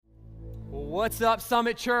What's up,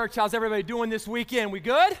 Summit Church? How's everybody doing this weekend? We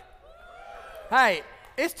good? Hey,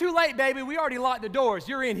 it's too late, baby. We already locked the doors.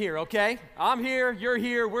 You're in here, okay? I'm here, you're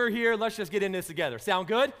here, we're here. Let's just get in this together. Sound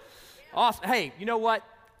good? Awesome. Hey, you know what?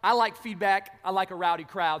 I like feedback. I like a rowdy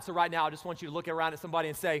crowd. So right now, I just want you to look around at somebody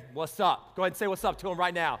and say, what's up? Go ahead and say what's up to them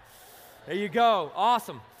right now. There you go.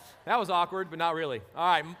 Awesome. That was awkward, but not really. All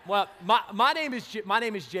right. Well, my name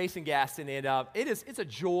is Jason Gaston, and it's a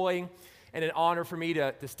joy and an honor for me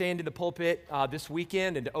to stand in the pulpit this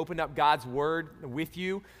weekend and to open up God's Word with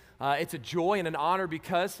you. It's a joy and an honor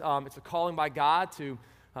because it's a calling by God for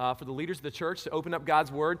the leaders of the church to open up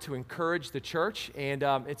God's Word to encourage the church, and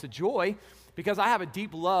it's a joy because I have a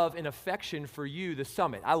deep love and affection for you, the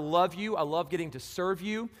Summit. I love you. I love getting to serve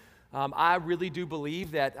you. I really do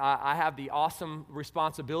believe that I have the awesome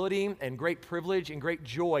responsibility and great privilege and great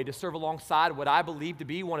joy to serve alongside what I believe to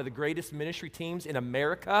be one of the greatest ministry teams in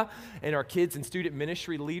America, and our kids and student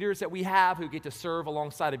ministry leaders that we have who get to serve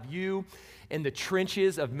alongside of you in the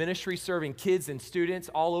trenches of ministry, serving kids and students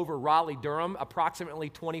all over Raleigh-Durham, approximately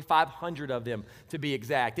 2,500 of them to be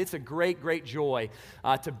exact. It's a great, great joy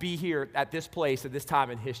to be here at this place at this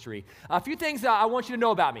time in history. A few things I want you to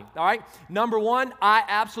know about me, all right? Number one, I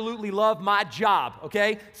absolutely love my job,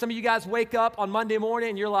 okay? Some of you guys wake up on Monday morning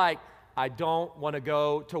and you're like, I don't want to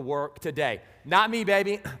go to work today. Not me,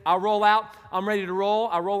 baby. I roll out. I'm ready to roll.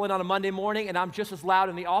 I roll in on a Monday morning, and I'm just as loud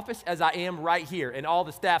in the office as I am right here. And all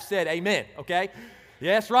the staff said, amen, okay?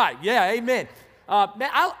 Yes, right. Yeah, amen. Man,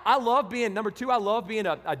 I love being, number two, I love being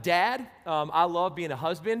a dad. I love being a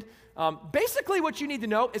husband. Basically, what you need to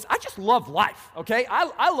know is I just love life, okay?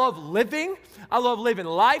 I love living. I love living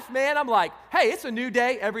life, man. I'm like, hey, it's a new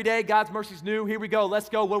day every day. God's mercy's new. Here we go. Let's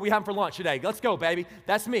go. What are we having for lunch today? Let's go, baby.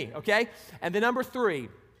 That's me, okay? And then number three,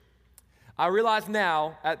 I realize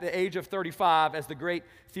now at the age of 35, as the great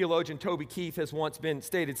theologian Toby Keith has once been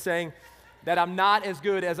stated, saying that I'm not as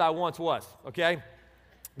good as I once was, okay?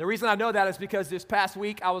 The reason I know that is because this past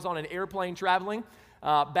week I was on an airplane traveling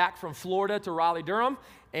back from Florida to Raleigh-Durham,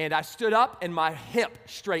 and I stood up and my hip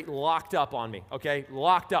straight locked up on me, okay,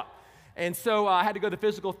 locked up. And so I had to go to the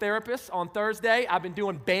physical therapist on Thursday. I've been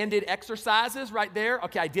doing banded exercises right there.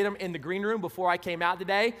 Okay, I did them in the green room before I came out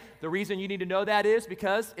today. The reason you need to know that is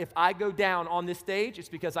because if I go down on this stage, it's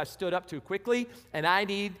because I stood up too quickly, and I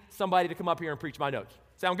need somebody to come up here and preach my notes.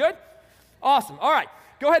 Sound good? Awesome. All right.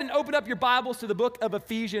 Go ahead and open up your Bibles to the book of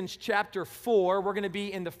Ephesians chapter 4. We're going to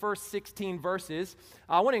be in the first 16 verses.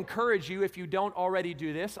 I want to encourage you, if you don't already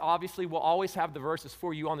do this, obviously we'll always have the verses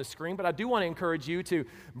for you on the screen, but I do want to encourage you to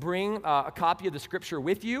bring a copy of the scripture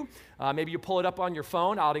with you. Maybe you pull it up on your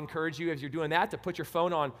phone. I'll encourage you, as you're doing that, to put your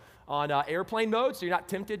phone on airplane mode so you're not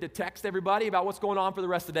tempted to text everybody about what's going on for the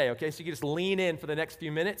rest of the day, okay? So you can just lean in for the next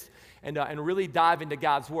few minutes and really dive into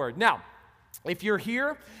God's Word. Now, if you're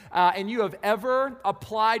here and you have ever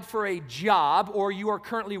applied for a job or you are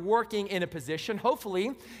currently working in a position,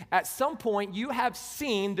 hopefully at some point you have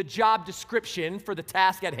seen the job description for the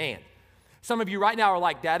task at hand. Some of you right now are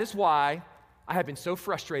like, that is why I have been so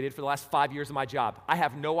frustrated for the last 5 years of my job. I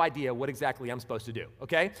have no idea what exactly I'm supposed to do,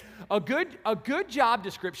 okay? A good job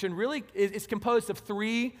description really is composed of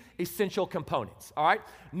three essential components, all right?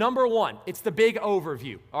 Number one, it's the big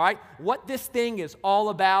overview, all right? What this thing is all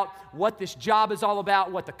about, what this job is all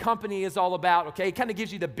about, what the company is all about, okay? It kind of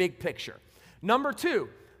gives you the big picture. Number two,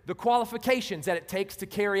 the qualifications that it takes to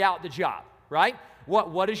carry out the job, right?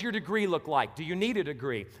 What does your degree look like? Do you need a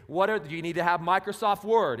degree? Do you need to have Microsoft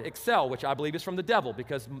Word, Excel, which I believe is from the devil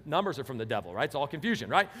because numbers are from the devil, right? It's all confusion,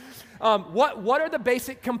 right? What are the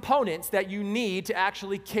basic components that you need to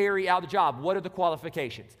actually carry out the job? What are the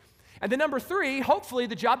qualifications? And then number three, hopefully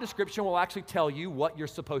the job description will actually tell you what you're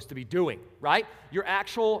supposed to be doing, right? Your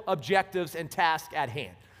actual objectives and tasks at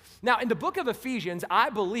hand. Now, in the book of Ephesians,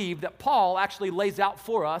 I believe that Paul actually lays out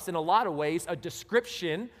for us in a lot of ways a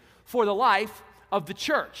description for the life of the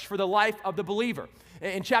church, for the life of the believer.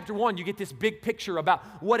 In chapter 1, you get this big picture about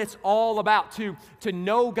what it's all about to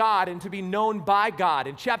know God and to be known by God.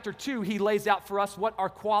 In chapter 2, he lays out for us what our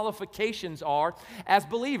qualifications are as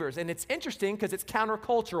believers. And it's interesting because it's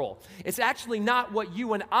countercultural. It's actually not what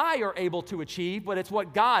you and I are able to achieve, but it's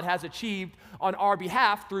what God has achieved on our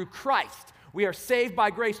behalf through Christ. We are saved by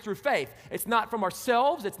grace through faith. It's not from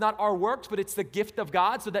ourselves, it's not our works, but it's the gift of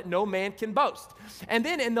God so that no man can boast. And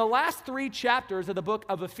then in the last 3 chapters of the book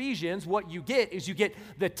of Ephesians, what you get is you get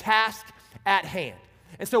the task at hand.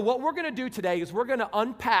 And so what we're going to do today is we're going to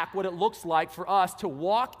unpack what it looks like for us to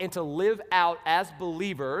walk and to live out as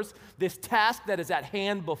believers this task that is at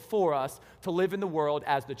hand before us to live in the world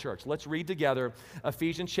as the church. Let's read together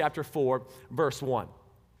Ephesians chapter 4, verse 1.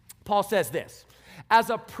 Paul says this, As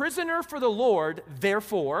a prisoner for the Lord,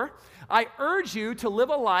 therefore, I urge you to live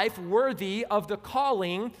a life worthy of the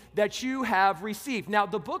calling that you have received. Now,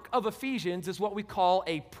 the book of Ephesians is what we call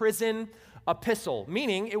a prison epistle,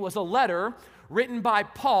 meaning it was a letter written by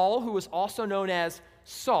Paul, who was also known as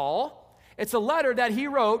Saul. It's a letter that he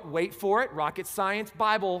wrote, wait for it, Rocket Science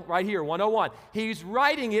Bible right here, 101. He's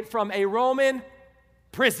writing it from a Roman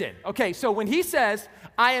prison. Okay, so when he says,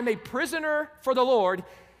 I am a prisoner for the Lord,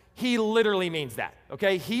 he literally means that,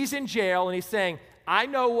 okay? He's in jail and he's saying, I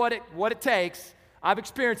know what it takes. I've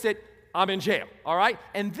experienced it. I'm in jail, all right?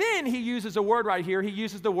 And then he uses a word right here. He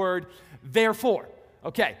uses the word therefore.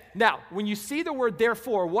 Okay, now, when you see the word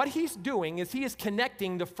therefore, what he's doing is he is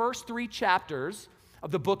connecting the first 3 chapters of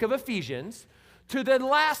the book of Ephesians to the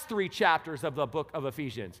last 3 chapters of the book of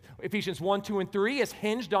Ephesians. Ephesians 1, 2, and 3 is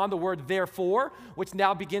hinged on the word therefore, which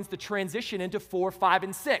now begins to transition into 4, 5,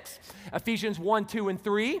 and 6. Ephesians 1, 2, and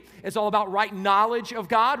 3 is all about right knowledge of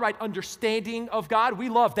God, right understanding of God. We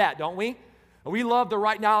love that, don't we? We love the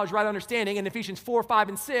right knowledge, right understanding. And Ephesians 4, 5,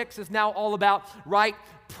 and 6 is now all about right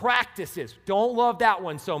practices. Don't love that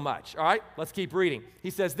one so much, all right? Let's keep reading. He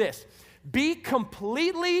says this, be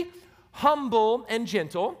completely humble and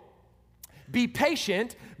gentle. Be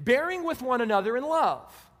patient, bearing with one another in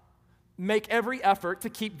love. Make every effort to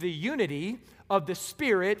keep the unity of the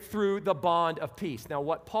Spirit through the bond of peace. Now,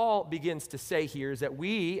 what Paul begins to say here is that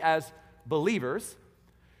we, as believers,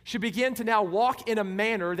 should begin to now walk in a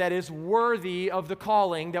manner that is worthy of the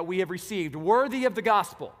calling that we have received, worthy of the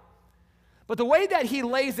gospel. But the way that he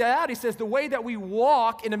lays that out, he says the way that we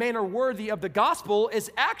walk in a manner worthy of the gospel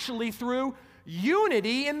is actually through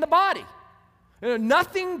unity in the body.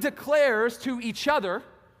 Nothing declares to each other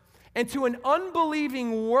and to an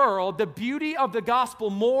unbelieving world the beauty of the gospel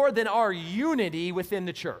more than our unity within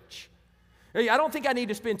the church. I don't think I need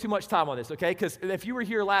to spend too much time on this, okay? Because if you were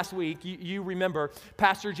here last week, you remember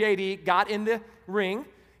Pastor JD got in the ring.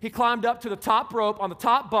 He climbed up to the top rope on the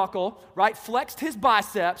top buckle, right? Flexed his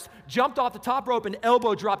biceps, jumped off the top rope, and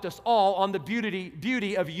elbow dropped us all on the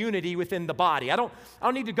beauty of unity within the body. I don't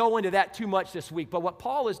need to go into that too much this week, but what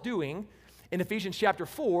Paul is doing in Ephesians chapter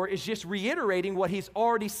 4 is just reiterating what he's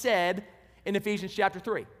already said in Ephesians chapter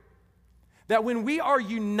 3. That when we are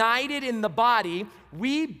united in the body,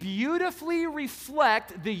 we beautifully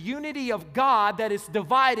reflect the unity of God that is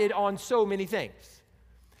divided on so many things.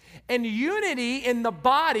 And unity in the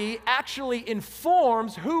body actually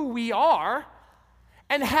informs who we are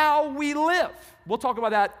and how we live. We'll talk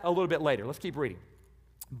about that a little bit later. Let's keep reading.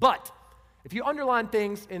 But if you underline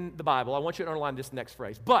things in the Bible, I want you to underline this next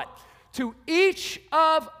phrase. But to each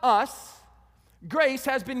of us, grace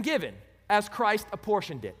has been given as Christ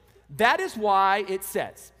apportioned it. That is why it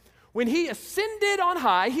says, when he ascended on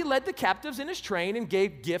high, he led the captives in his train and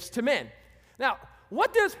gave gifts to men. Now,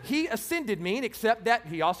 what does he ascended mean except that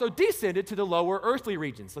he also descended to the lower earthly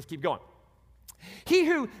regions? Let's keep going. He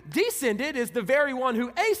who descended is the very one who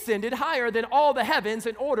ascended higher than all the heavens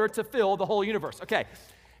in order to fill the whole universe. Okay,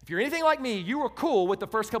 if you're anything like me, you were cool with the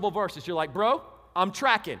first couple of verses. You're like, bro, I'm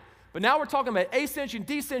tracking. But now we're talking about ascension,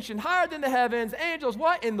 descension, higher than the heavens, angels.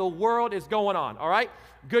 What in the world is going on? All right,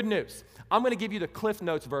 good news. I'm going to give you the Cliff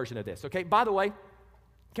Notes version of this, okay? By the way,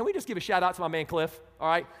 can we just give a shout out to my man Cliff, all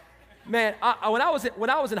right? Man, when I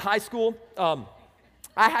was in high school,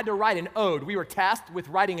 I had to write an ode. We were tasked with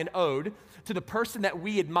writing an ode to the person that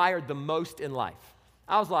we admired the most in life.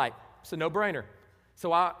 I was like, it's a no-brainer.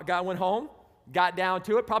 So I went home, got down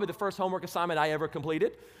to it, probably the first homework assignment I ever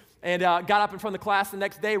completed, and got up in front of the class the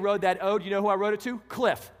next day, wrote that ode. You know who I wrote it to?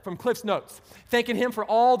 Cliff, from Cliff's Notes, thanking him for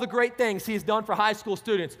all the great things he's done for high school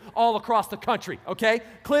students all across the country, okay?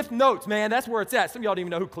 Cliff Notes, man, that's where it's at. Some of y'all don't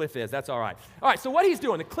even know who Cliff is. That's all right. All right, so what he's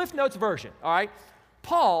doing, the Cliff Notes version, all right?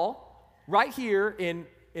 Paul, right here in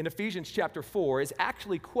Ephesians chapter 4, is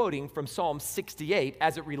actually quoting from Psalm 68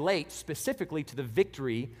 as it relates specifically to the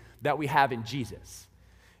victory that we have in Jesus.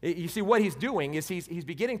 You see, what he's doing is he's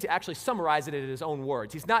beginning to actually summarize it in his own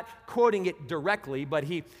words. He's not quoting it directly, but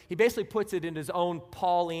he basically puts it in his own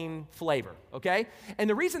Pauline flavor, okay? And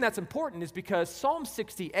the reason that's important is because Psalm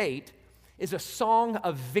 68 is a song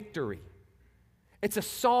of victory. It's a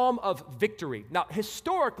psalm of victory. Now,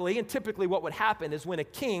 historically and typically what would happen is when a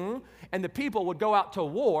king and the people would go out to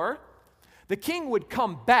war, the king would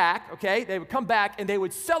come back, okay? They would come back and they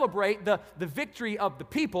would celebrate the victory of the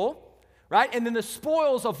people, right? And then the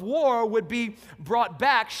spoils of war would be brought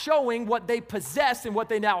back, showing what they possessed and what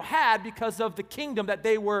they now had because of the kingdom that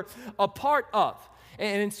they were a part of.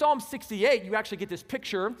 And in Psalm 68, you actually get this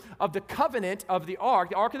picture of the covenant of the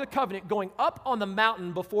Ark of the Covenant going up on the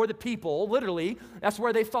mountain before the people. Literally, that's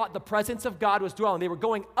where they thought the presence of God was dwelling. They were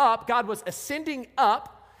going up. God was ascending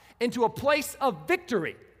up, into a place of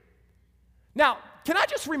victory. Now, can I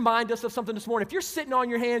just remind us of something this morning? If you're sitting on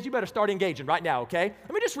your hands, you better start engaging right now, okay?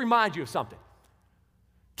 Let me just remind you of something.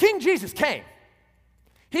 King Jesus came.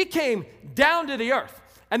 He came down to the earth.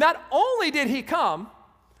 And not only did he come,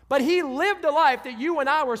 but he lived a life that you and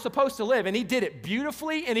I were supposed to live, and he did it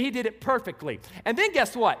beautifully, and he did it perfectly. And then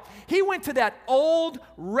guess what? He went to that old,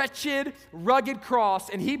 wretched, rugged cross,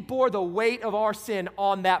 and he bore the weight of our sin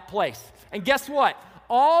on that place. And guess what?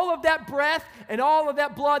 All of that breath and all of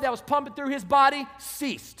that blood that was pumping through his body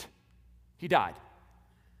ceased. He died.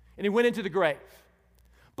 And he went into the grave.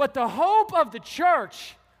 But the hope of the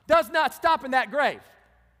church does not stop in that grave.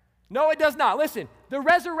 No, it does not. Listen, the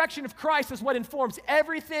resurrection of Christ is what informs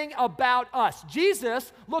everything about us.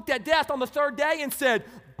 Jesus looked at death on the third day and said,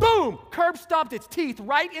 boom, curb stomped its teeth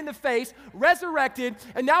right in the face, resurrected,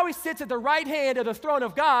 and now he sits at the right hand of the throne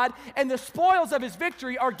of God, and the spoils of his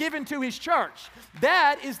victory are given to his church.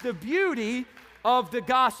 That is the beauty of the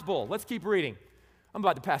gospel. Let's keep reading. I'm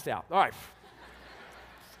about to pass out. All right.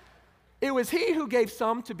 It was he who gave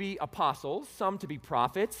some to be apostles, some to be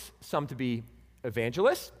prophets, some to be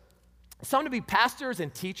evangelists, some to be pastors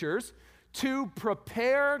and teachers, to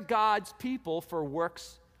prepare God's people for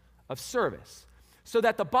works of service, so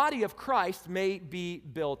that the body of Christ may be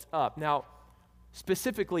built up. Now,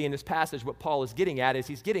 specifically in this passage, what Paul is getting at is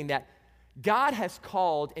he's getting that God has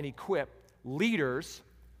called and equipped leaders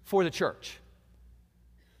for the church.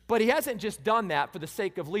 But he hasn't just done that for the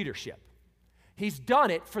sake of leadership. He's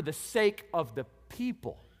done it for the sake of the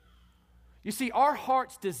people. You see, our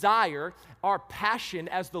heart's desire, our passion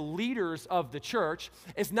as the leaders of the church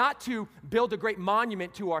is not to build a great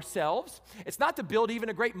monument to ourselves. It's not to build even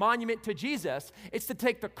a great monument to Jesus. It's to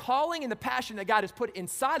take the calling and the passion that God has put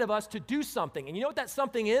inside of us to do something. And you know what that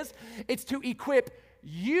something is? It's to equip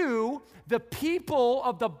you, the people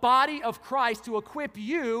of the body of Christ, to equip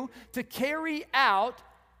you to carry out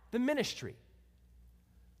the ministry.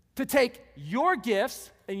 To take your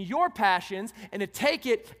gifts and your passions and to take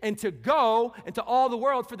it and to go into all the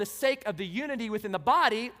world for the sake of the unity within the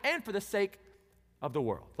body and for the sake of the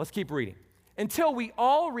world. Let's keep reading. Until we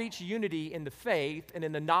all reach unity in the faith and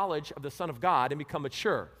in the knowledge of the Son of God and become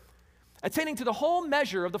mature, attaining to the whole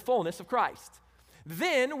measure of the fullness of Christ.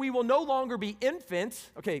 Then we will no longer be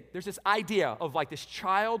infants. Okay, there's this idea of like this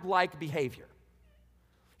childlike behavior.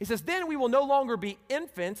 He says, then we will no longer be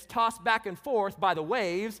infants tossed back and forth by the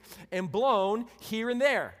waves and blown here and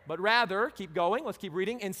there, but rather, keep going, let's keep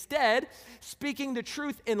reading, instead, speaking the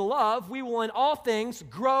truth in love, we will in all things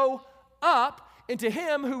grow up into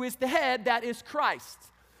him who is the head, that is Christ.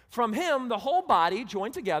 From him, the whole body,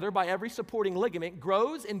 joined together by every supporting ligament,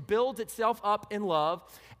 grows and builds itself up in love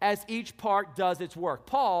as each part does its work.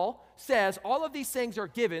 Paul says all of these things are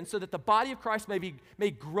given so that the body of Christ may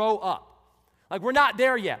grow up. Like, we're not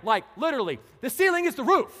there yet. Like, literally, the ceiling is the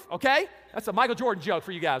roof, okay? That's a Michael Jordan joke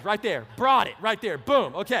for you guys right there. Brought it right there.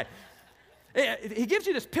 Boom, okay. He gives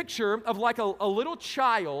you this picture of like a little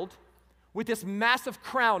child with this massive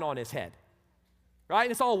crown on his head, right?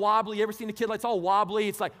 And it's all wobbly. You ever seen a kid like it's all wobbly?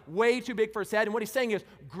 It's like way too big for his head. And what he's saying is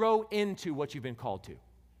grow into what you've been called to.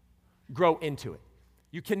 Grow into it.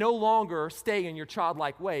 You can no longer stay in your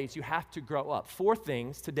childlike ways. You have to grow up. 4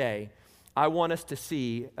 things today I want us to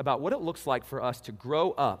see about what it looks like for us to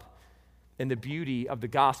grow up in the beauty of the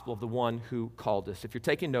gospel of the one who called us. If you're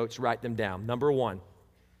taking notes, write them down. Number 1,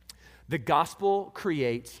 the gospel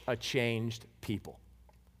creates a changed people.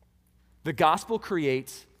 The gospel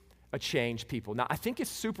creates a changed people. Now, I think it's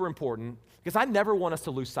super important because I never want us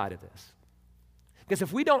to lose sight of this. Because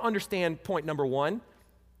if we don't understand point number 1,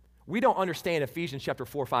 we don't understand Ephesians chapter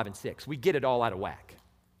 4, 5, and 6. We get it all out of whack,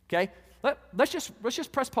 okay? Let's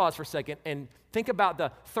just press pause for a second and think about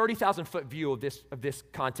the 30,000-foot view of this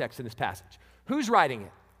context in this passage. Who's writing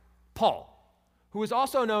it? Paul, who is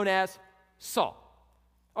also known as Saul.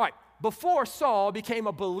 All right, before Saul became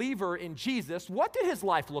a believer in Jesus, what did his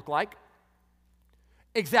life look like?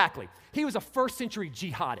 Exactly. He was a first-century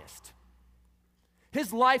jihadist.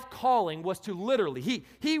 His life calling was to literally,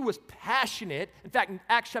 he was passionate. In fact, in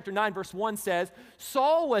Acts chapter 9, verse 1 says,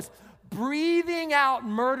 Saul was breathing out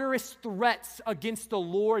murderous threats against the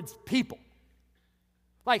Lord's people.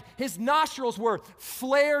 Like his nostrils were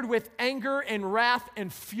flared with anger and wrath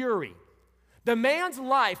and fury. The man's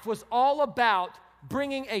life was all about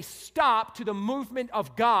bringing a stop to the movement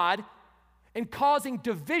of God and causing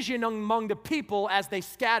division among the people as they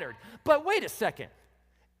scattered. But wait a second.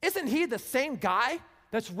 Isn't he the same guy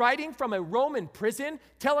that's writing from a Roman prison,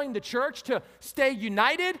 telling the church to stay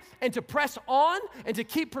united and to press on and to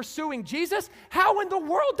keep pursuing Jesus. How in the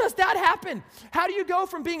world does that happen? How do you go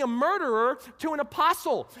from being a murderer to an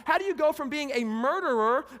apostle? How do you go from being a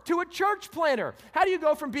murderer to a church planter? How do you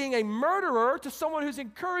go from being a murderer to someone who's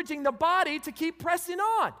encouraging the body to keep pressing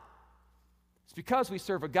on? It's because we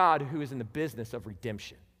serve a God who is in the business of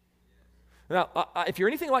redemption. Now, if you're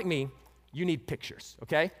anything like me, you need pictures,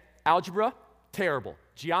 okay? Algebra, terrible.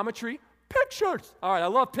 Geometry, pictures. All right, I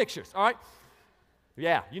love pictures, all right?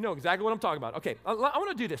 Yeah, you know exactly what I'm talking about. Okay, I want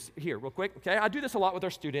to do this here real quick, okay? I do this a lot with our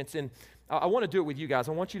students, and I want to do it with you guys.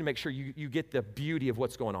 I want you to make sure you get the beauty of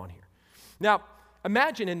what's going on here. Now,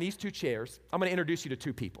 imagine in these two chairs, I'm going to introduce you to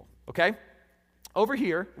two people, okay? Over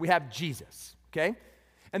here, we have Jesus, okay?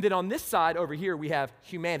 And then on this side over here, we have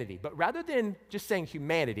humanity. But rather than just saying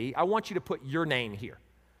humanity, I want you to put your name here.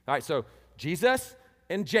 All right, so Jesus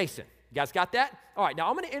and Jason. You guys got that? All right, now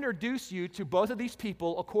I'm going to introduce you to both of these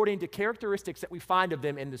people according to characteristics that we find of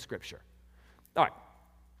them in the Scripture. All right.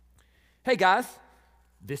 Hey, guys,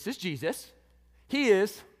 this is Jesus. He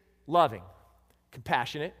is loving,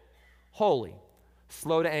 compassionate, holy,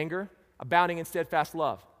 slow to anger, abounding in steadfast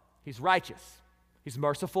love. He's righteous. He's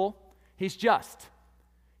merciful. He's just.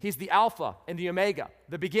 He's the Alpha and the Omega,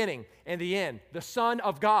 the beginning and the end, the Son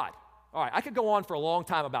of God. All right, I could go on for a long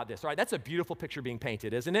time about this. All right, that's a beautiful picture being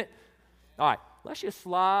painted, isn't it? All right, let's just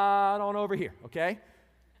slide on over here, okay?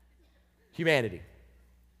 Humanity.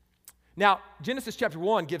 Now, Genesis chapter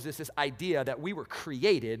 1 gives us this idea that we were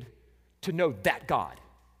created to know that God.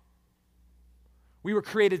 We were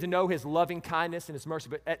created to know his loving kindness and his mercy,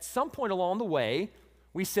 but at some point along the way,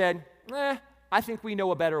 we said, I think we know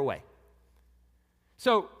a better way.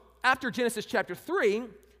 So after Genesis chapter 3,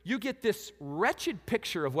 you get this wretched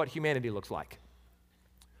picture of what humanity looks like.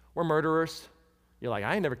 We're murderers. You're like,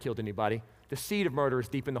 I ain't never killed anybody. The seed of murder is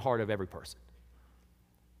deep in the heart of every person.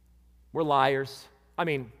 We're liars. I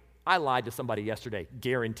mean, I lied to somebody yesterday,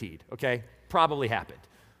 guaranteed, okay? Probably happened.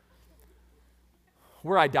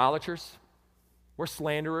 We're idolaters. We're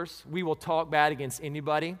slanderers. We will talk bad against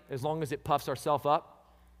anybody as long as it puffs ourselves up.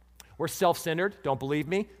 We're self-centered. Don't believe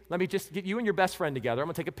me? Let me just get you and your best friend together. I'm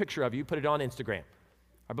going to take a picture of you, put it on Instagram.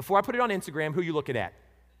 Before I put it on Instagram, who are you looking at?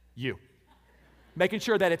 You. Making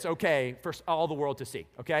sure that it's okay for all the world to see,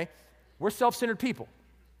 okay? We're self-centered people.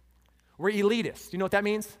 We're elitists. You know what that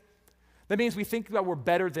means? That means we think that we're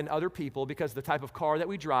better than other people because of the type of car that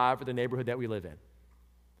we drive or the neighborhood that we live in.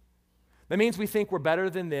 That means we think we're better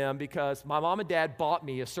than them because my mom and dad bought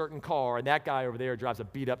me a certain car and that guy over there drives a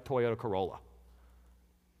beat-up Toyota Corolla.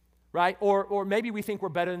 Right? Or maybe we think we're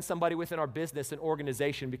better than somebody within our business and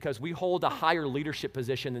organization because we hold a higher leadership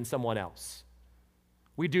position than someone else.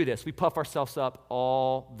 We do this. We puff ourselves up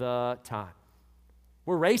all the time.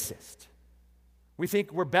 We're racist. We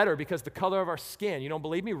think we're better because the color of our skin. You don't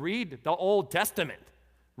believe me? Read the Old Testament.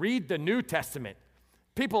 Read the New Testament.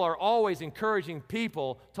 People are always encouraging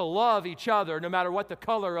people to love each other no matter what the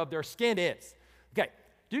color of their skin is. Okay,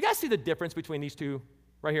 do you guys see the difference between these two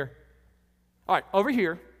right here? All right, over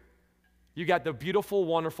here, you got the beautiful,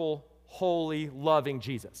 wonderful, holy, loving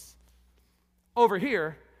Jesus. Over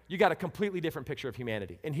here, you got a completely different picture of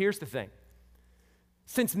humanity. And here's the thing.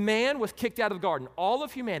 Since man was kicked out of the garden, all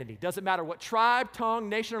of humanity, doesn't matter what tribe, tongue,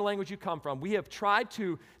 nation, or language you come from, we have tried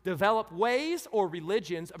to develop ways or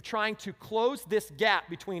religions of trying to close this gap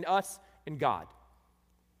between us and God.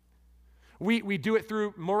 We do it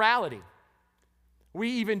through morality. We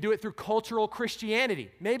even do it through cultural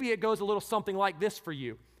Christianity. Maybe it goes a little something like this for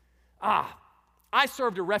you. I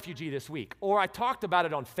served a refugee this week, or I talked about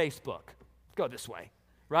it on Facebook. Go this way,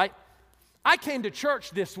 right? I came to church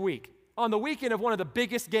this week on the weekend of one of the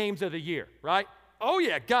biggest games of the year, right? Oh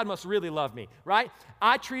yeah, God must really love me, right?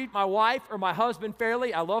 I treat my wife or my husband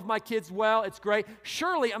fairly. I love my kids well. It's great.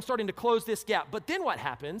 Surely I'm starting to close this gap. But then what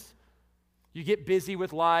happens? You get busy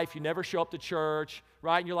with life. You never show up to church,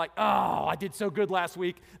 right? And you're like, oh, I did so good last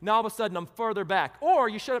week. Now all of a sudden I'm further back. Or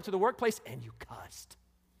you showed up to the workplace and you cussed.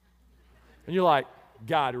 And you're like,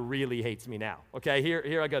 God really hates me now. Okay,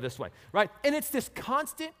 here I go this way, right? And it's this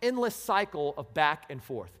constant, endless cycle of back and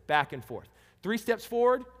forth, back and forth. 3 steps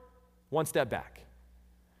forward, 1 step back.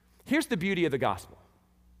 Here's the beauty of the gospel,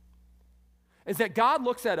 is that God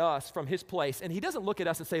looks at us from his place, and he doesn't look at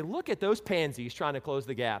us and say, look at those pansies trying to close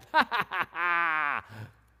the gap.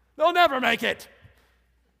 They'll never make it.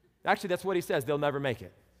 Actually, that's what he says. They'll never make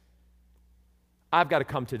it. I've got to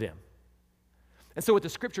come to them. And so what the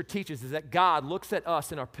scripture teaches is that God looks at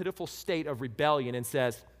us in our pitiful state of rebellion and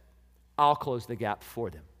says, I'll close the gap for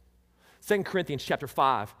them. 2 Corinthians chapter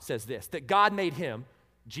 5 says this, that God made him,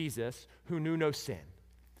 Jesus, who knew no sin,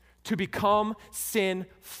 to become sin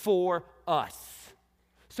for us,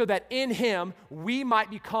 so that in him we might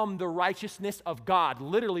become the righteousness of God.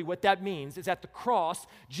 Literally what that means is at the cross,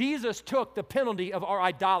 Jesus took the penalty of our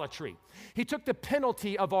idolatry. He took the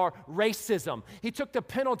penalty of our racism. He took the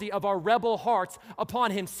penalty of our rebel hearts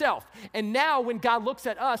upon himself. And now when God looks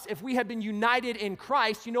at us, if we have been united in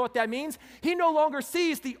Christ, you know what that means? He no longer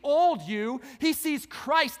sees the old you. He sees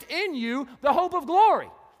Christ in you, the hope of glory.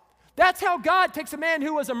 That's how God takes a man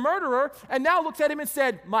who was a murderer and now looks at him and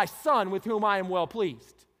said, my son with whom I am well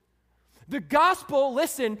pleased. The gospel,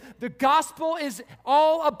 listen, the gospel is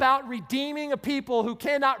all about redeeming a people who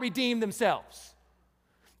cannot redeem themselves.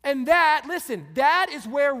 And that, listen, that is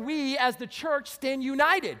where we as the church stand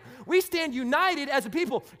united. We stand united as a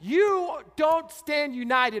people. You don't stand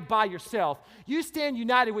united by yourself. You stand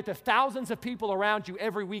united with the thousands of people around you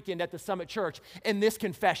every weekend at the Summit Church in this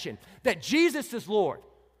confession that Jesus is Lord.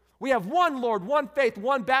 We have one Lord, one faith,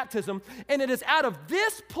 one baptism, and it is out of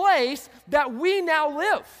this place that we now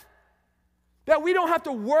live. That we don't have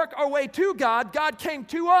to work our way to God. God came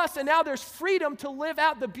to us, and now there's freedom to live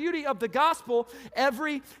out the beauty of the gospel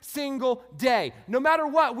every single day. No matter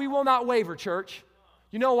what, we will not waver, church.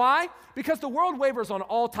 You know why? Because the world wavers on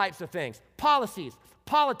all types of things. Policies,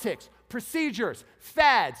 politics, procedures,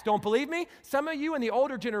 fads. Don't believe me? Some of you in the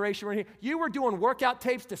older generation right here, you were doing workout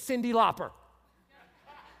tapes to Cyndi Lauper.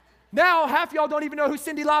 Now, half y'all don't even know who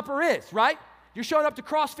Cyndi Lauper is, right? You're showing up to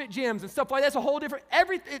CrossFit gyms and stuff like that. That's a whole different,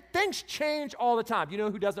 things change all the time. You know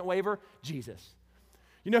who doesn't waver? Jesus.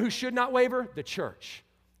 You know who should not waver? The church.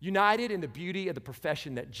 United in the beauty of the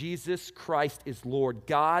profession that Jesus Christ is Lord.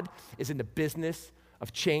 God is in the business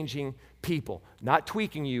of changing people, not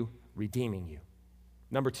tweaking you, redeeming you.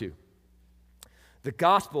 Number 2, the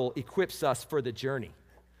gospel equips us for the journey.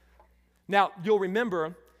 Now, you'll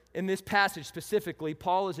remember in this passage specifically,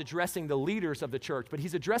 Paul is addressing the leaders of the church, but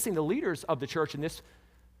he's addressing the leaders of the church in this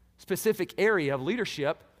specific area of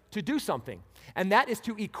leadership to do something. And that is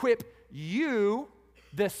to equip you,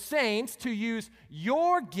 the saints, to use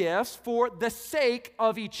your gifts for the sake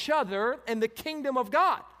of each other and the kingdom of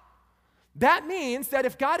God. That means that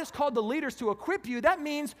if God has called the leaders to equip you, that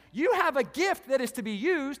means you have a gift that is to be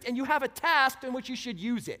used and you have a task in which you should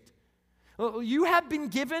use it. You have been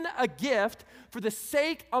given a gift for the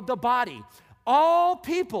sake of the body. All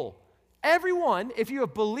people, everyone, if you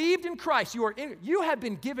have believed in Christ, you have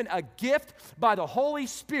been given a gift by the Holy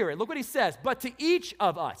Spirit. Look what he says, but to each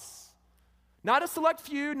of us. Not a select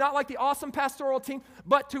few, not like the awesome pastoral team,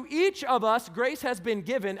 but to each of us, grace has been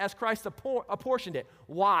given as Christ apportioned it.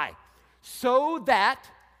 Why? So that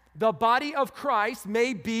the body of Christ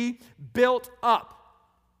may be built up.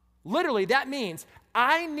 Literally, that means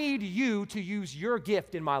I need you to use your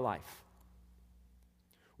gift in my life.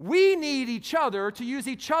 We need each other to use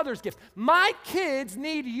each other's gift. My kids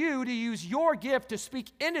need you to use your gift to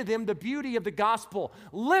speak into them the beauty of the gospel.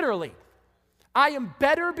 Literally, I am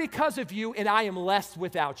better because of you and I am less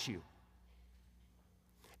without you.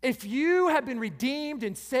 If you have been redeemed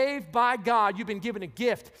and saved by God, you've been given a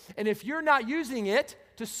gift. And if you're not using it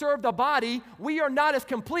to serve the body, we are not as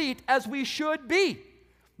complete as we should be.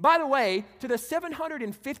 By the way, to the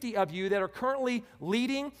 750 of you that are currently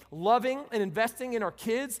leading, loving, and investing in our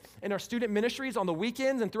kids and our student ministries on the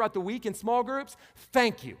weekends and throughout the week in small groups,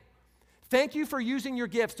 thank you. Thank you for using your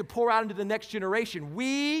gifts to pour out into the next generation.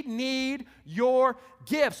 We need your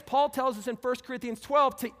gifts. Paul tells us in 1 Corinthians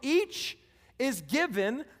 12, to each is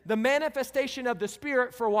given the manifestation of the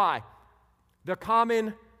Spirit for why? The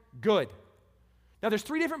common good. Now, there's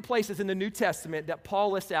 3 different places in the New Testament that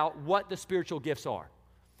Paul lists out what the spiritual gifts are.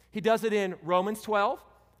 He does it in Romans 12,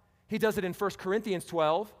 he does it in 1 Corinthians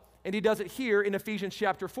 12, and he does it here in Ephesians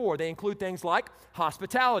chapter 4. They include things like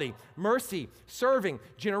hospitality, mercy, serving,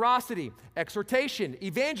 generosity, exhortation,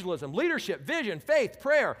 evangelism, leadership, vision, faith,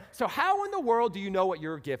 prayer. So how in the world do you know what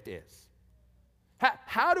your gift is?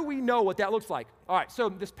 How do we know what that looks like? All right, so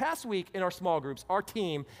this past week in our small groups, our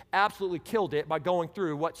team absolutely killed it by going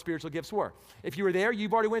through what spiritual gifts were. If you were there,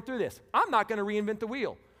 you've already went through this. I'm not going to reinvent the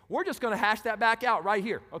wheel. We're just going to hash that back out right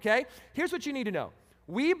here, okay? Here's what you need to know.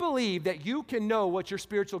 We believe that you can know what your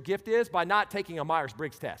spiritual gift is by not taking a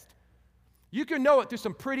Myers-Briggs test. You can know it through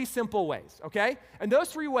some pretty simple ways, okay? And those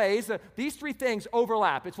 3 ways, these 3 things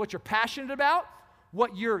overlap. It's what you're passionate about,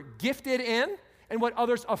 what you're gifted in, and what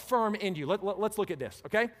others affirm in you. Let's look at this,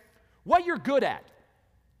 okay? What you're good at,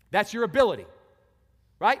 that's your ability,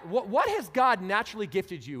 right? What has God naturally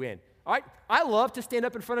gifted you in, all right? I love to stand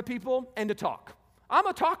up in front of people and to talk. I'm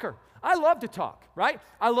a talker. I love to talk, right?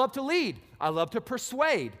 I love to lead. I love to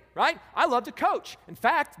persuade, right? I love to coach. In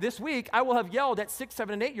fact, this week, I will have yelled at 6,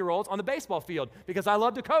 7, and 8-year-olds on the baseball field because I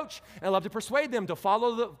love to coach and I love to persuade them to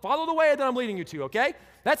follow the way that I'm leading you to, okay?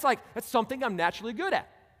 That's something I'm naturally good at,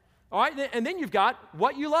 all right? And then you've got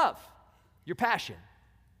what you love, your passion.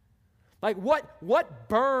 Like what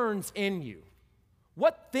burns in you?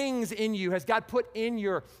 What things in you has God put in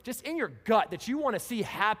your gut that you want to see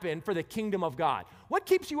happen for the kingdom of God? What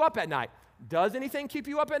keeps you up at night? Does anything keep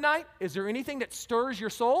you up at night? Is there anything that stirs your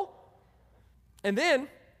soul? And then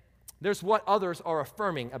there's what others are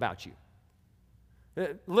affirming about you.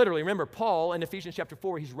 Literally, remember Paul in Ephesians chapter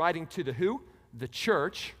 4, he's writing to the who? The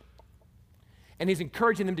church. And he's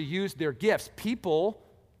encouraging them to use their gifts. People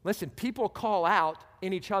call out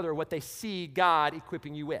in each other what they see God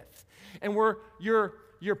equipping you with. And where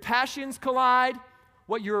your passions collide,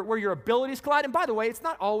 where your abilities collide. And by the way,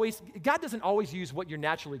 God doesn't always use what you're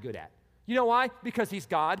naturally good at. You know why? Because he's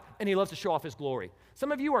God and he loves to show off his glory.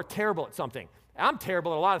 Some of you are terrible at something. I'm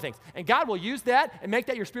terrible at a lot of things. And God will use that and make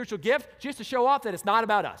that your spiritual gift just to show off that it's not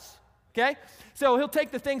about us. Okay? So he'll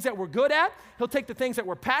take the things that we're good at, he'll take the things that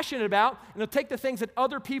we're passionate about, and he'll take the things that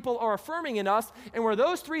other people are affirming in us, and where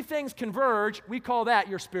those three things converge, we call that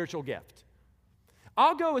your spiritual gift.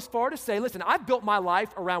 I'll go as far to say, listen, I've built my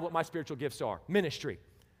life around what my spiritual gifts are, ministry.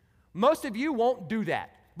 Most of you won't do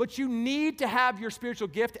that, but you need to have your spiritual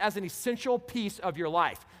gift as an essential piece of your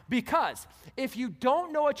life, because if you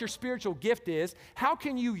don't know what your spiritual gift is, how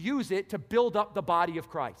can you use it to build up the body of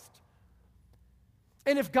Christ?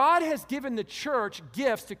 And if God has given the church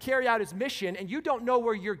gifts to carry out his mission and you don't know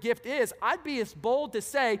where your gift is, I'd be as bold to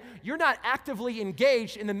say you're not actively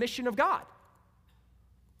engaged in the mission of God.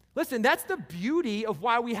 Listen, that's the beauty of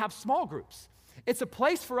why we have small groups. It's a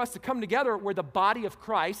place for us to come together where the body of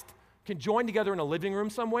Christ can join together in a living room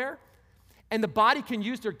somewhere, and the body can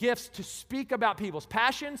use their gifts to speak about people's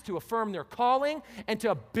passions, to affirm their calling, and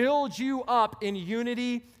to build you up in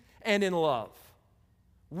unity and in love.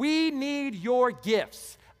 We need your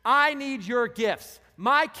gifts. I need your gifts.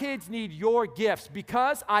 My kids need your gifts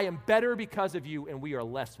because I am better because of you and we are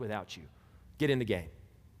less without you. Get in the game.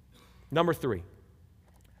 Number 3,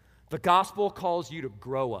 the gospel calls you to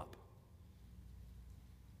grow up.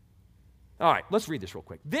 All right, let's read this real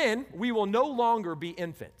quick. Then we will no longer be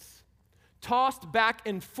infants, tossed back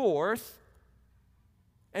and forth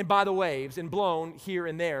and by the waves and blown here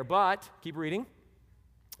and there, but, keep reading,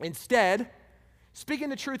 instead, speaking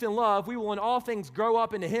the truth in love, we will in all things grow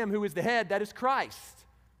up into him who is the head, that is Christ.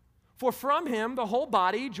 For from him, the whole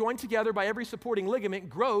body, joined together by every supporting ligament,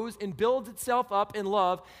 grows and builds itself up in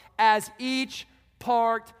love as each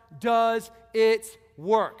part does its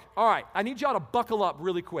work. All right, I need y'all to buckle up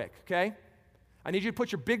really quick, okay? I need you to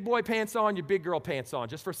put your big boy pants on, your big girl pants on,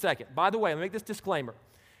 just for a second. By the way, let me make this disclaimer.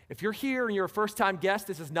 If you're here and you're a first-time guest,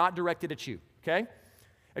 this is not directed at you, okay?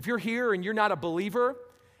 If you're here and you're not a believer,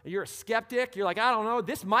 you're a skeptic, you're like, I don't know,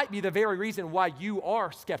 this might be the very reason why you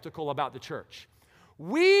are skeptical about the church.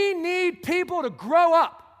 We need people to grow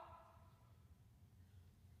up.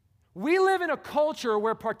 We live in a culture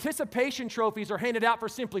where participation trophies are handed out for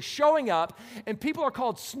simply showing up, and people are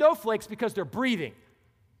called snowflakes because they're breathing.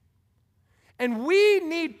 And we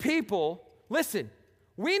need people, listen,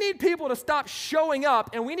 we need people to stop showing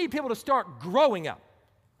up, and we need people to start growing up.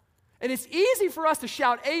 And it's easy for us to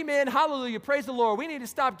shout, amen, hallelujah, praise the Lord. We need to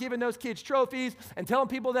stop giving those kids trophies and telling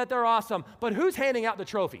people that they're awesome. But who's handing out the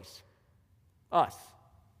trophies? Us.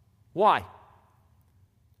 Why?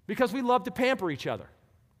 Because we love to pamper each other.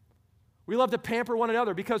 We love to pamper one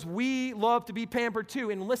another because we love to be pampered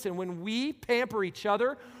too. And listen, when we pamper each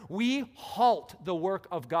other, we halt the work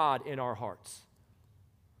of God in our hearts.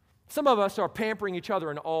 Some of us are pampering each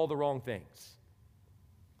other in all the wrong things.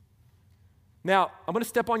 Now, I'm going to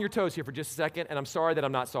step on your toes here for just a second, and I'm sorry that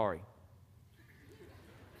I'm not sorry.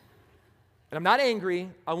 And I'm not angry.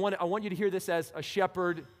 I want you to hear this as a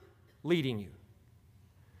shepherd leading you.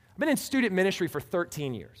 I've been in student ministry for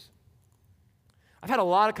 13 years. I've had a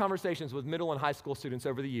lot of conversations with middle and high school students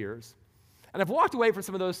over the years, and I've walked away from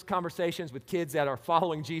some of those conversations with kids that are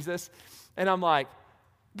following Jesus, and I'm like,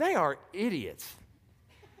 they are idiots.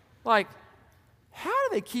 Like, how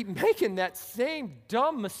do they keep making that same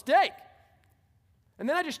dumb mistake? And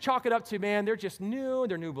then I just chalk it up to, man, they're just new,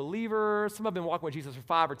 they're new believers. Some have been walking with Jesus for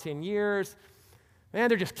 5 or 10 years. Man,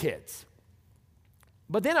 they're just kids.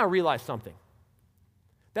 But then I realized something.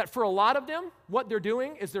 That for a lot of them, what they're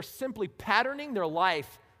doing is they're simply patterning their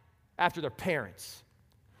life after their parents,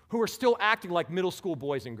 who are still acting like middle school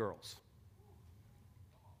boys and girls.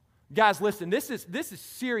 Guys, listen, this is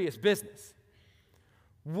serious business.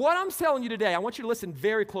 What I'm telling you today, I want you to listen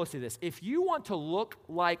very closely to this. If you want to look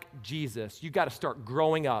like Jesus, you've got to start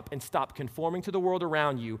growing up and stop conforming to the world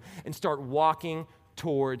around you and start walking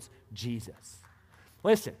towards Jesus.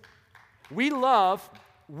 Listen, we love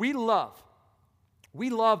the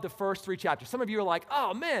first 3 chapters. Some of you are like,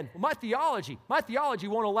 oh man, my theology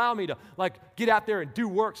won't allow me to get out there and do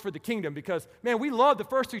works for the kingdom because, man, we love the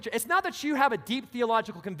first 3 chapters. It's not that you have a deep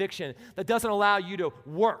theological conviction that doesn't allow you to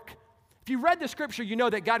work. If you read the scripture, you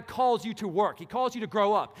know that God calls you to work. He calls you to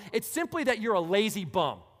grow up. It's simply that you're a lazy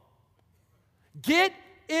bum. Get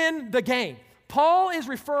in the game. Paul is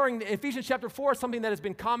referring to Ephesians chapter 4 as something that has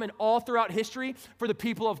been common all throughout history for the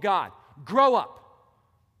people of God. Grow up.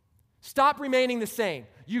 Stop remaining the same.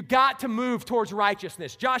 You got to move towards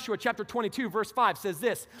righteousness. Joshua chapter 22 verse 5 says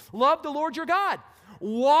this, love the Lord your God.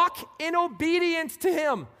 Walk in obedience to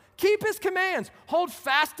him. Keep his commands. Hold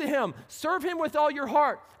fast to him. Serve him with all your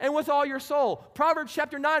heart and with all your soul. Proverbs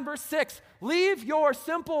chapter 9 verse 6, leave your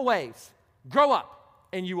simple ways. Grow up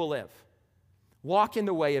and you will live. Walk in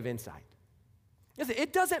the way of insight. Listen,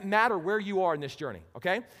 it doesn't matter where you are in this journey,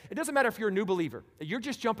 okay? It doesn't matter if you're a new believer. You're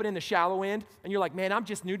just jumping in the shallow end and you're like, man, I'm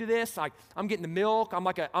just new to this. I'm getting the milk. I'm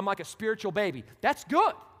like a spiritual baby. That's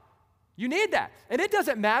good. You need that. And it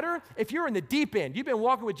doesn't matter if you're in the deep end. You've been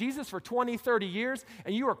walking with Jesus for 20, 30 years,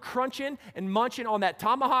 and you are crunching and munching on that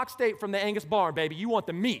tomahawk steak from the Angus barn, baby. You want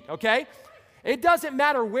the meat, okay? It doesn't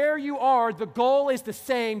matter where you are. The goal is the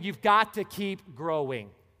same. You've got to keep growing.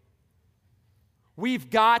 We've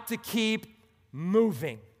got to keep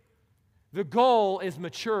moving. The goal is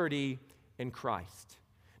maturity in Christ.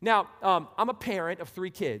 Now, I'm a parent of 3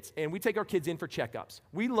 kids, and we take our kids in for checkups.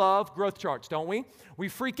 We love growth charts, don't we? We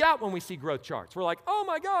freak out when we see growth charts. We're like, oh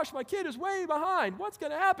my gosh, my kid is way behind. What's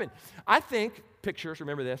going to happen? I think, pictures,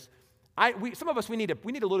 remember this, some of us, we need a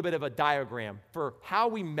little bit of a diagram for how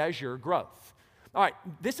we measure growth. All right,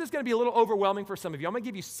 this is going to be a little overwhelming for some of you. I'm going to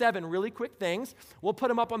give you 7 really quick things. We'll put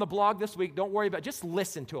them up on the blog this week. Don't worry about it. Just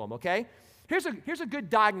listen to them, okay? Here's a good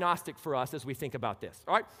diagnostic for us as we think about this,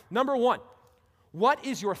 all right? Number 1. What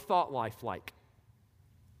is your thought life like?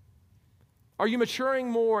 Are you maturing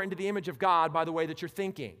more into the image of God by the way that you're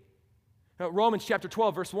thinking? Now, Romans chapter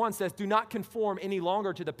 12, verse 1 says, do not conform any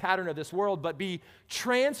longer to the pattern of this world, but be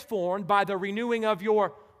transformed by the renewing of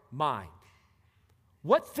your mind.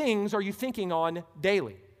 What things are you thinking on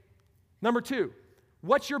daily? Number 2,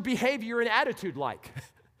 what's your behavior and attitude like?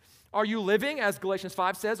 Are you living, as Galatians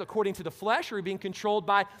 5 says, according to the flesh, or are you being controlled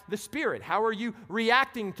by the Spirit? How are you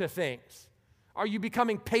reacting to things? Are you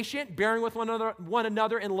becoming patient, bearing with one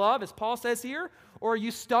another in love, as Paul says here? Or are you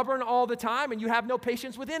stubborn all the time and you have no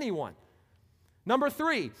patience with anyone? Number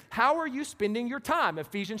 3, how are you spending your time?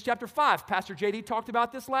 Ephesians chapter 5, Pastor JD talked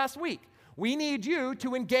about this last week. We need you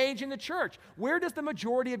to engage in the church. Where does the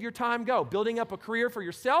majority of your time go? Building up a career for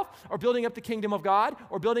yourself, or building up the kingdom of God,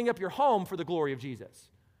 or building up your home for the glory of Jesus?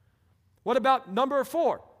 What about number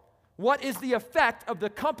 4? What is the effect of the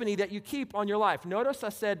company that you keep on your life? Notice I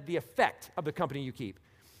said the effect of the company you keep.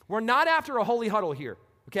 We're not after a holy huddle here,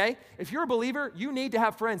 okay? If you're a believer, you need to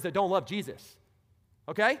have friends that don't love Jesus,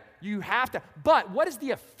 okay? You have to. But what is the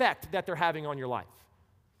effect that they're having on your life?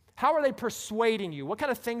 How are they persuading you? What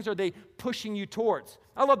kind of things are they pushing you towards?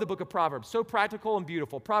 I love the book of Proverbs, so practical and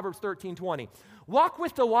beautiful. Proverbs 13:20. Walk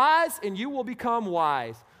with the wise and you will become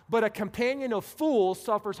wise, but a companion of fools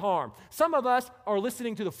suffers harm. Some of us are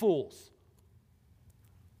listening to the fools.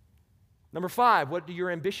 Number 5, what do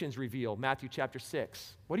your ambitions reveal? Matthew chapter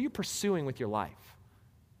 6. What are you pursuing with your life?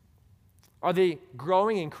 Are they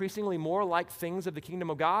growing increasingly more like things of the kingdom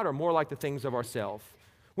of God or more like the things of ourselves?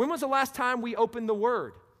 When was the last time we opened the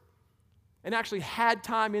Word and actually had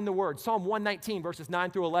time in the Word? Psalm 119, verses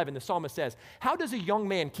 9 through 11, the psalmist says, how does a young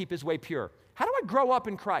man keep his way pure? How do I grow up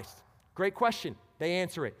in Christ? Great question. They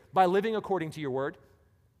answer it by living according to your word.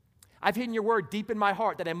 I've hidden your word deep in my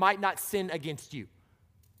heart that I might not sin against you.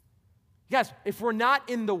 Guys, if we're not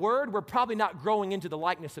in the word, we're probably not growing into the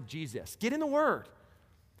likeness of Jesus. Get in the word.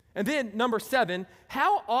 And then number 7,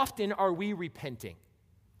 how often are we repenting?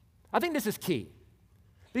 I think this is key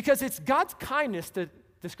because it's God's kindness that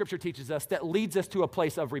the scripture teaches us that leads us to a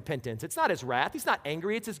place of repentance. It's not his wrath. He's not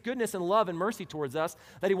angry. It's his goodness and love and mercy towards us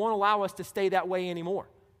that he won't allow us to stay that way anymore.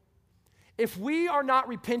 If we are not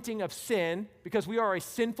repenting of sin because we are a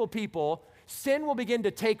sinful people, sin will begin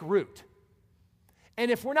to take root. And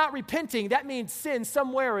if we're not repenting, that means sin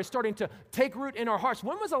somewhere is starting to take root in our hearts.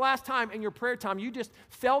 When was the last time in your prayer time you just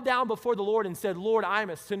fell down before the Lord and said, Lord, I am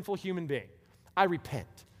a sinful human being. I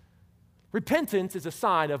repent. Repentance is a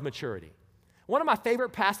sign of maturity. One of my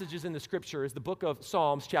favorite passages in the scripture is the book of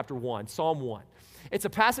Psalms, chapter 1, Psalm 1. It's a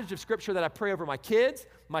passage of scripture that I pray over my kids,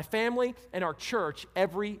 my family, and our church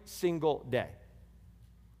every single day.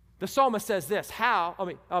 The psalmist says this,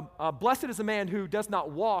 blessed is the man who does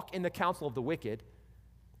not walk in the counsel of the wicked,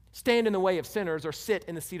 stand in the way of sinners, or sit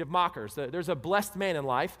in the seat of mockers. There's a blessed man in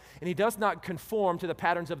life, and he does not conform to the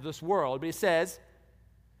patterns of this world, but he says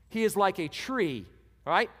he is like a tree,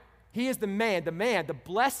 all right? He is the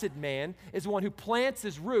blessed man is the one who plants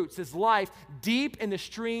his roots, his life, deep in the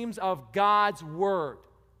streams of God's word.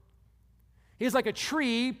 He is like a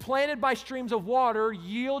tree planted by streams of water,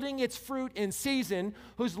 yielding its fruit in season,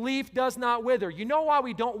 whose leaf does not wither. You know why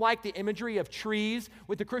we don't like the imagery of trees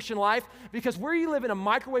with the Christian life? Because we live in a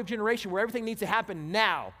microwave generation where everything needs to happen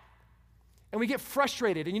now. And we get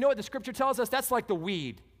frustrated. And you know what the scripture tells us? That's like the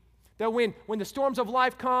weed. That when the storms of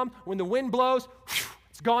life come, when the wind blows,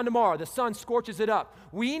 it's gone tomorrow. The sun scorches it up.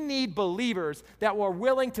 We need believers that are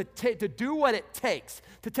willing to do what it takes,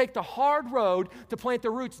 to take the hard road, to plant the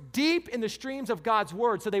roots deep in the streams of God's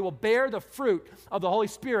word so they will bear the fruit of the Holy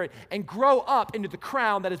Spirit and grow up into the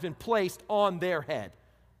crown that has been placed on their head.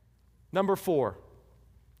 Number 4,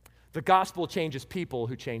 the gospel changes people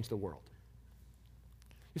who change the world.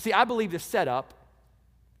 You see, I believe the setup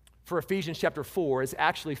for Ephesians chapter 4 is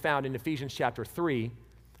actually found in Ephesians chapter 3,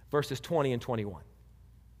 verses 20 and 21.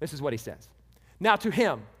 This is what he says. Now to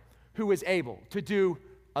him who is able to do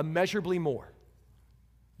immeasurably more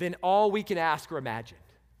than all we can ask or imagine,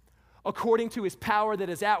 according to his power that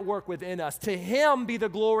is at work within us, to him be the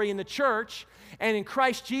glory in the church and in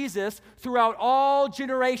Christ Jesus throughout all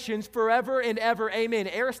generations, forever and ever. Amen.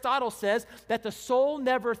 Aristotle says that the soul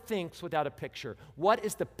never thinks without a picture. What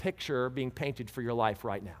is the picture being painted for your life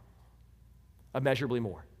right now? Immeasurably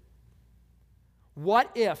more.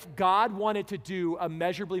 What if God wanted to do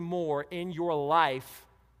immeasurably more in your life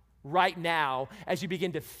right now as you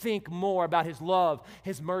begin to think more about his love,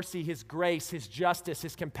 his mercy, his grace, his justice,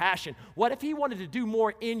 his compassion? What if he wanted to do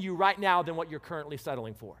more in you right now than what you're currently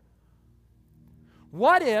settling for?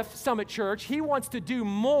 What if, Summit Church, he wants to do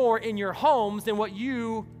more in your homes than what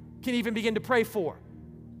you can even begin to pray for?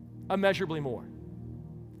 Immeasurably more.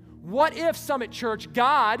 What if, Summit Church,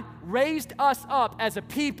 God raised us up as a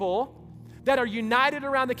people that are united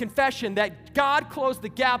around the confession that God closed the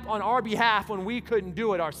gap on our behalf when we couldn't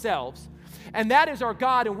do it ourselves. And that is our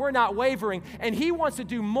God, and we're not wavering. And he wants to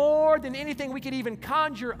do more than anything we could even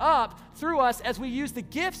conjure up through us as we use the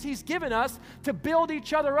gifts he's given us to build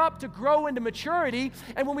each other up, to grow into maturity.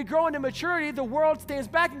 And when we grow into maturity, the world stands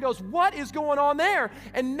back and goes, what is going on there?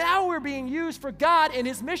 And now we're being used for God and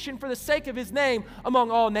his mission for the sake of his name among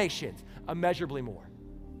all nations. Immeasurably more.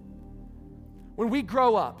 When we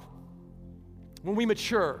grow up, when we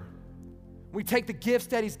mature, we take the gifts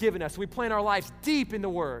that he's given us, we plant our lives deep in the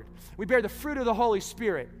word, we bear the fruit of the Holy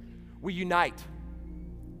Spirit, we unite.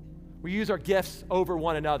 We use our gifts over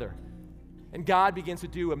one another. And God begins to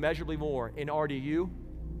do immeasurably more in RDU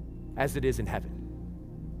as it is in heaven.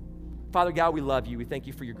 Father God, we love you. We thank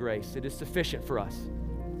you for your grace. It is sufficient for us.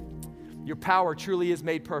 Your power truly is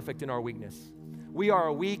made perfect in our weakness. We are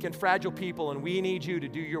a weak and fragile people, and we need you to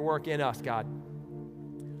do your work in us, God.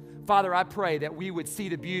 Father, I pray that we would see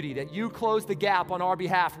the beauty, that you closed the gap on our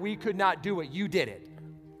behalf. We could not do it. You did it.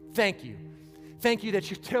 Thank you. Thank you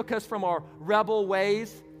that you took us from our rebel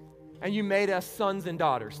ways and you made us sons and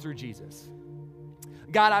daughters through Jesus.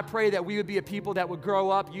 God, I pray that we would be a people that would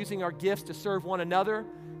grow up using our gifts to serve one another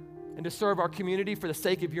and to serve our community for the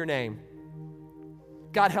sake of your name.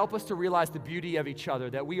 God, help us to realize the beauty of each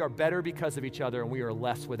other, that we are better because of each other and we are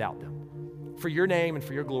less without them. For your name and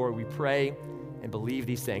for your glory, we pray and believe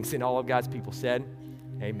these things. And all of God's people said,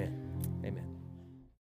 amen.